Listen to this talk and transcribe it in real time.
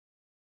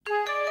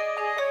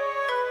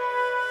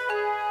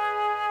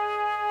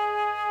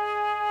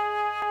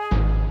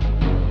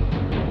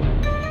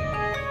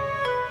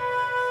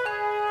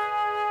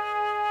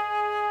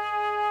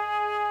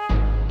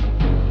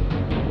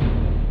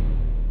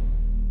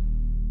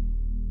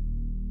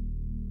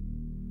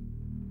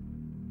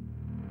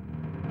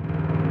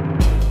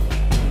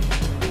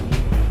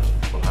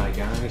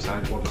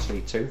I'm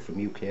C2 from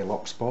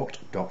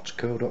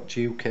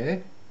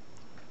uklocksport.co.uk.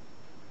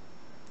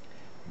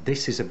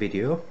 This is a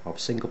video of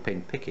single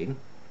pin picking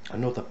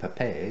another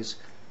PAPAIZ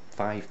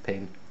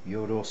 5-pin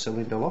Euro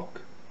cylinder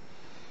lock.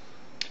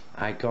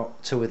 I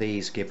got two of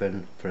these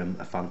given from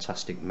a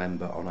fantastic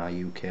member on our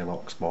UK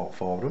Locksport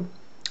forum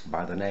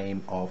by the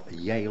name of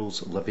Yale's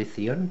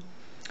Levithian,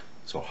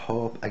 so I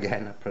hope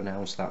again I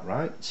pronounced that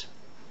right.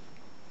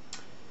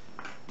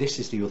 This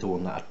is the other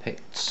one that I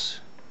picked.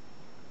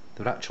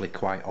 They're actually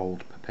quite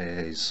old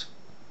PAPAIZ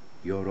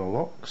Euro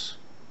locks,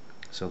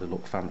 so they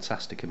look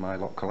fantastic in my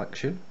lock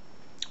collection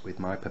with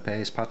my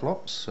PAPAIZ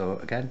padlocks. So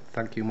again,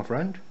 thank you my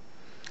friend.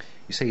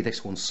 You see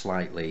this one's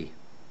slightly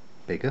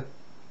bigger.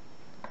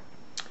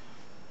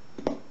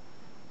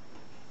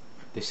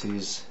 This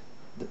is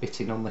the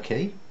bitting on the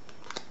key.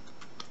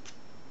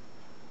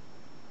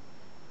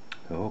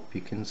 I hope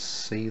you can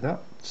see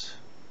that.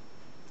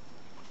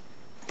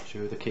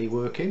 Show the key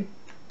working.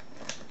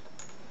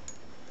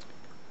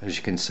 As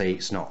you can see,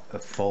 it's not a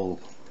full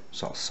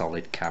sort of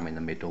solid cam in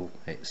the middle,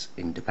 it's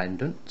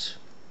independent.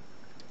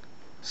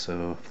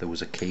 So if there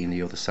was a key in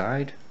the other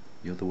side,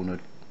 the other one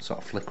would sort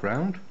of flick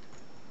round.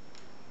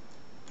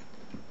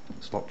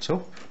 It's locked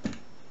up.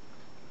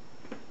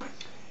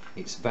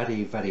 It's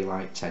very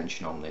light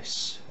tension on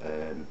this.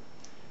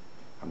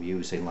 I'm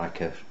using like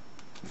a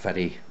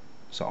very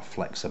sort of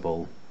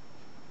flexible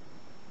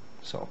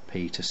sort of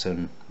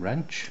Peterson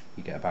wrench.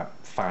 You get about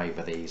 5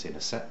 of these in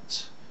a set.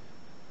 As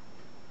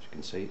you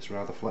can see, it's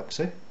rather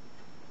flexy.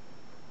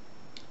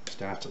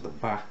 Start at the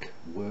back,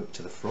 work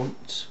to the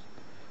front.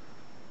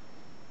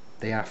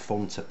 They are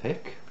fun to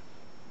pick.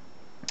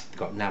 They've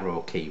got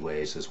narrow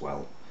keyways as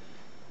well,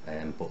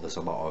 but there's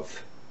a lot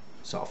of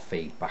sort of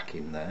feedback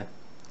in there,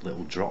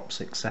 little drops,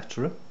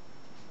 etc.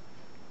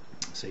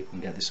 See if we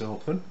can get this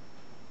open.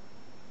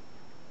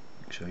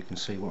 Make sure you can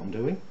see what I'm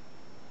doing.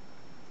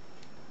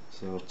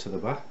 So to the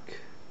back,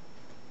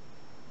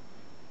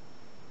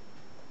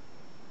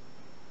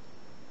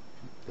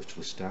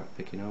 literally start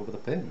picking over the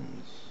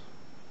pins.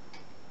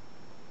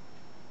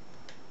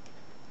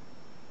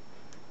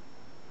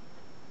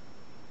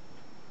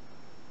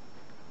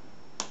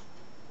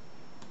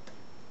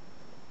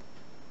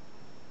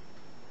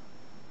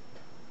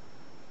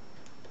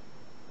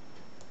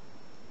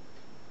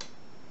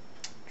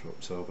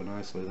 Drops over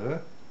nicely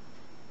there.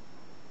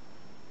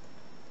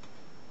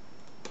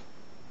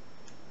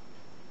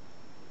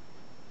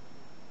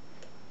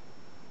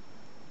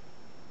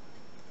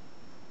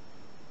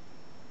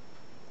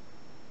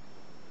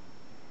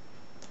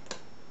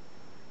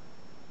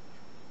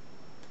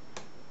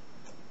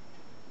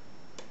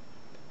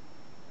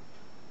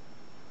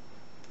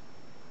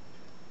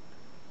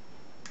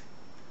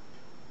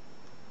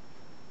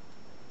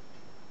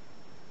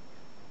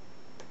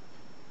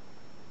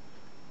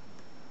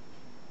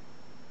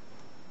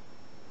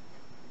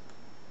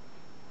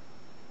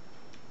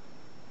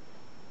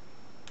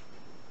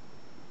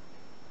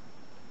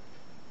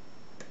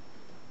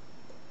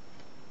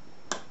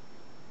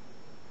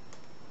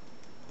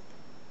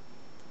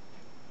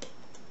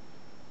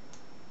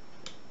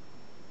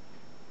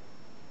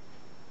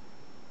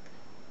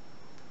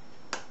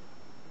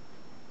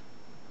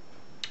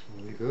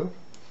 There we go.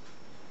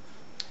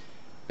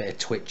 Bit of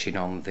twitching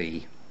on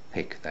the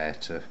pick there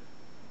to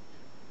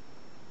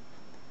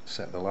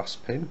set the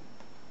last pin.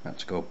 I had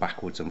to go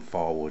backwards and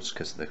forwards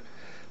because the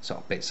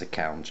sort of bits of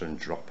counter and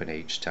dropping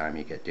each time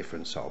you get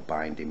different sort of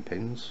binding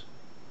pins.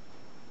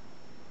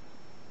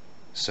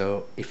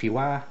 So if you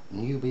are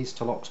newbies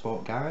to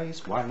Locksport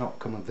guys, why not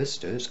come and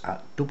visit us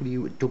at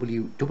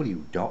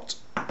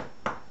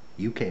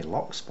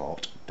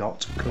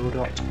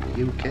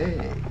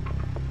www.uklocksport.co.uk.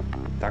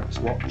 Thanks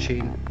for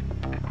watching,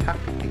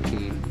 happy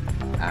picking,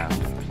 and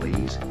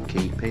please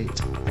keep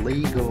it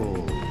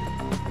legal.